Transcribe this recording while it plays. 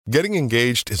Getting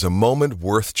engaged is a moment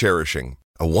worth cherishing.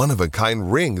 A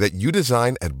one-of-a-kind ring that you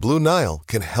design at Blue Nile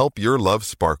can help your love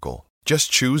sparkle.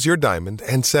 Just choose your diamond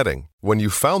and setting. When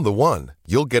you've found the one,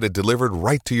 you'll get it delivered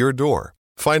right to your door.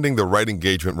 Finding the right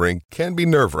engagement ring can be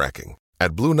nerve-wracking.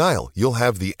 At Blue Nile, you'll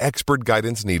have the expert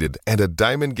guidance needed and a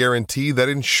diamond guarantee that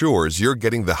ensures you're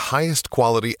getting the highest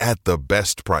quality at the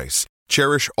best price.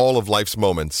 Cherish all of life's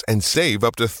moments and save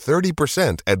up to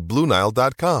 30% at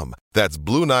BlueNile.com. That's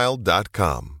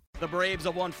BlueNile.com. The Braves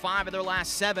have won 5 of their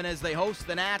last 7 as they host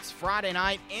the Nats Friday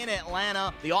night in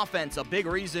Atlanta. The offense, a big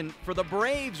reason for the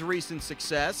Braves' recent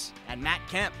success, and Matt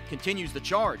Kemp continues the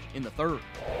charge in the third.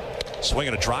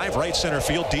 Swinging a drive, right center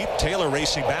field deep. Taylor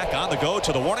racing back on the go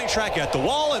to the warning track at the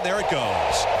wall, and there it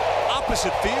goes.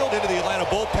 Opposite field into the Atlanta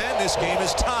bullpen. This game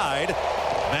is tied.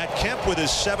 Matt Kemp with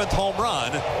his 7th home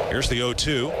run. Here's the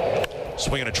 0-2.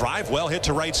 Swinging a drive, well hit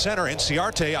to right center.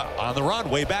 Inciarte on the run,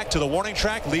 way back to the warning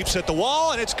track, leaps at the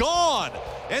wall, and it's gone.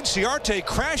 Inciarte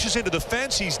crashes into the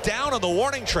fence. He's down on the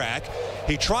warning track.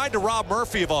 He tried to rob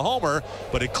Murphy of a homer,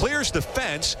 but it clears the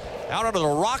fence out onto the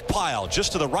rock pile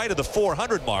just to the right of the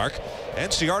 400 mark.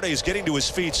 Inciarte is getting to his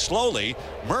feet slowly.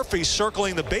 Murphy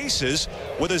circling the bases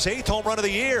with his 8th home run of the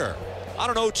year. On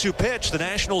an 0-2 pitch, the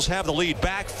Nationals have the lead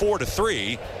back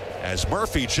 4-3 as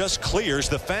Murphy just clears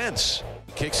the fence.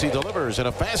 Kicks, he delivers, and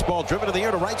a fastball driven to the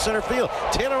air to right center field.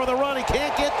 Taylor on the run, he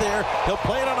can't get there. He'll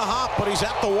play it on a hop, but he's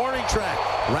at the warning track.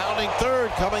 Rounding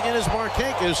third, coming in is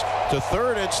Markakis. To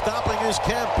third and stopping is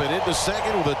Kemp, and into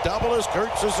second with a double is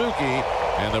Kurt Suzuki.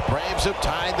 And the Braves have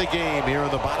tied the game here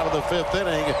in the bottom of the 5th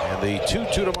inning. And the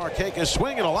 2-2 to Markakis,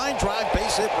 swing and a line drive,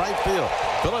 base hit right field.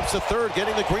 Phillips to third,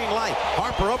 getting the green light.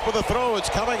 Harper up with a throw, it's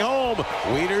coming home.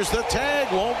 Wieters the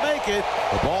tag, won't make it.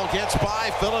 The ball gets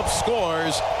by, Phillips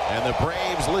scores, and the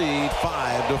Braves lead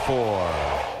 5-4.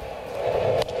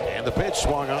 And the pitch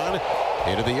swung on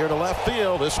into the air to left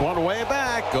field. This one way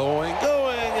back, going,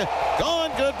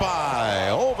 gone goodbye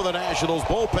over the Nationals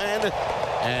bullpen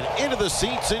and into the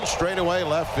seats in straightaway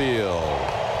left field.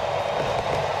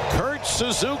 Kurt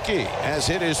Suzuki has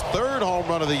hit his 3rd home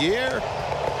run of the year.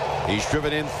 He's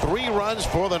driven in 3 runs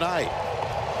for the night.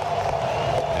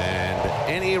 And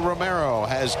Enny Romero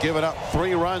has given up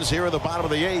 3 runs here in the bottom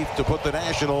of the 8th to put the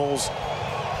Nationals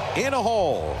in a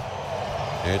hole.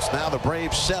 It's now the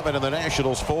Braves 7 and the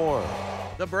Nationals 4.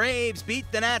 The Braves beat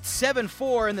the Nats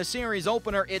 7-4 in the series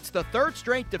opener. It's the 3rd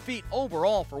straight defeat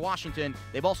overall for Washington.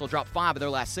 They've also dropped 5 of their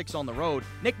last 6 on the road.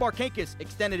 Nick Markakis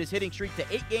extended his hitting streak to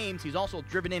 8 games. He's also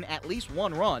driven in at least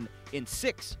 1 run in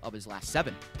 6 of his last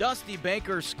 7. Dusty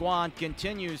Baker's squad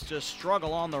continues to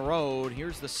struggle on the road.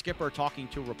 Here's the skipper talking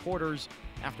to reporters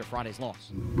after Friday's loss.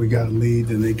 We got a lead,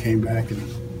 and they came back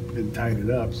and tied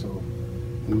it up, so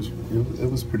it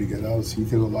was pretty good. He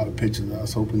threw a lot of pitches. I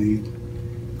was hoping he'd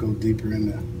go deeper in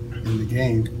the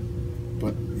game,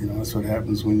 but that's what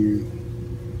happens when you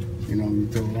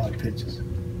throw a lot of pitches,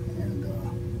 and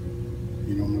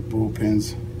my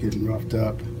bullpen's getting roughed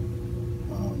up,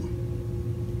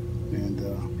 and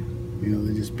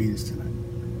they just beat us tonight.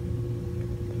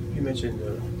 You mentioned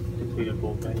the depleted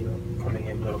bullpen, coming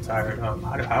in a little tired.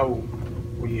 How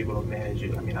were you able to manage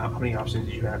it? I mean, how many options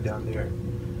did you have down there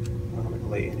in the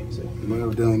late innings? Well,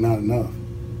 evidently not enough.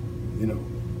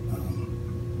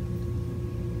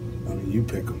 You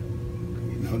pick them,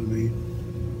 you know what I mean?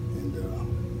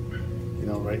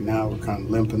 And, right now we're kind of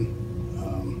limping.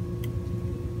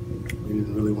 We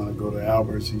didn't really want to go to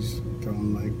Alberts. He's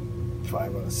throwing like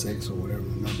 5 out of 6 or whatever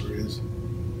the number is.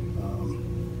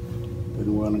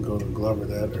 Didn't want to go to Glover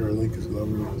that early because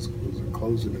Glover was a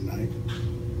closer tonight.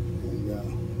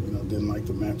 And, didn't like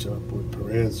the matchup with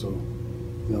Perez. So,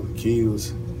 the key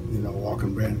was,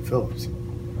 walking Brandon Phillips,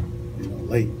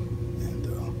 late.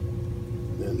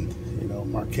 Then,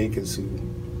 Markakis, who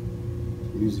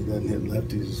usually doesn't hit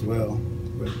lefties as well,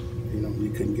 but, when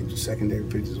you couldn't get your secondary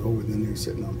pitches over, then they're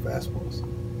sitting on fastballs.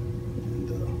 And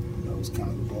that was kind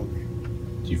of the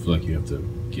ballgame. Do you feel like you have to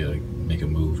make a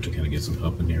move to kind of get some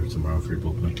help in here tomorrow for your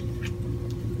bullpen?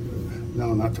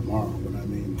 No, not tomorrow, but I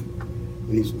mean,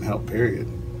 we need some help, period.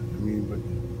 But,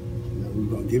 we're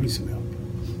going to give you some help,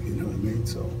 you know what I mean?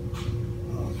 So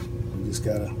we just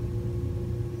got to,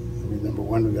 number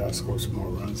one, we got to score some more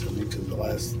runs. Because the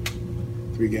last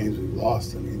 3 games we've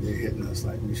lost, they're hitting us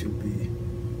like we should be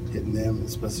hitting them,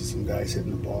 especially some guys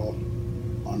hitting the ball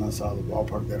on us out of the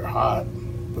ballpark that are hot.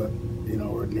 But,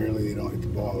 ordinarily they don't hit the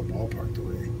ball out of the ballpark the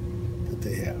way that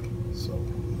they have. So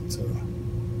it's a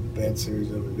bad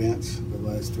series of events, the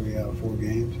last 3 out of 4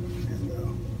 games.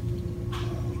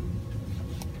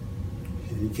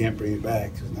 And you can't bring it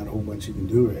back. There's not a whole bunch you can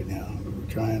do right now. We're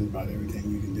trying about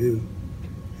everything you can do.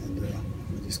 And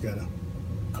we just got to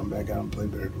come back out and play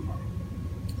better tomorrow.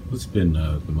 What's been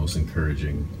the most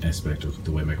encouraging aspect of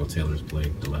the way Michael Taylor's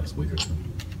played the last week or so?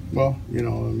 Well,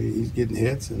 he's getting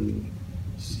hits and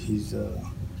he's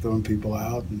throwing people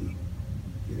out, and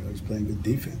he's playing good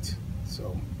defense.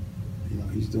 So,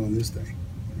 he's doing this thing.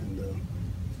 And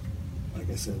like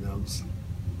I said,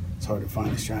 it's hard to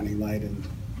find a shining light in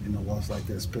a loss like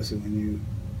that, especially when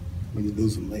you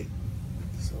lose them late.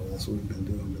 So that's what we've been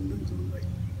doing, been losing them late.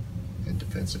 And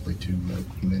defensively too,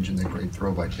 you mentioned the great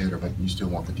throw by Taylor, but you still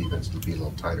want the defense to be a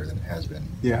little tighter than it has been.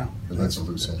 Yeah, because that's a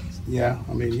loose end. Yeah,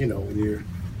 I mean, when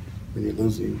you're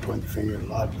losing, you point the finger at a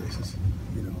lot of places.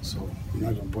 So you're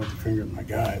not going to point the finger at my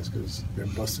guys because they're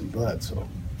busting butt. So,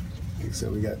 like I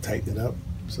said, we got to tighten it up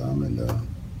some and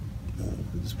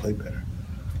just play better.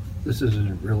 This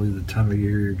isn't really the time of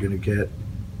year you're going to get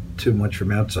too much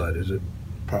from outside, is it?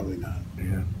 Probably not.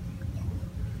 Yeah. Do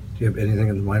you have anything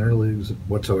in the minor leagues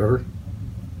whatsoever?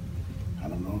 I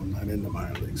don't know. I'm not in the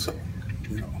minor leagues, so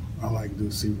all I can do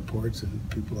is see reports and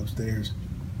people upstairs.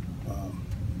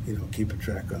 Keep a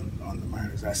track on the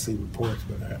minors. I see reports,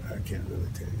 but I can't really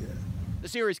tell you that. The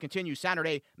series continues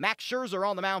Saturday. Max Scherzer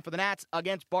on the mound for the Nats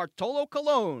against Bartolo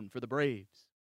Colon for the Braves.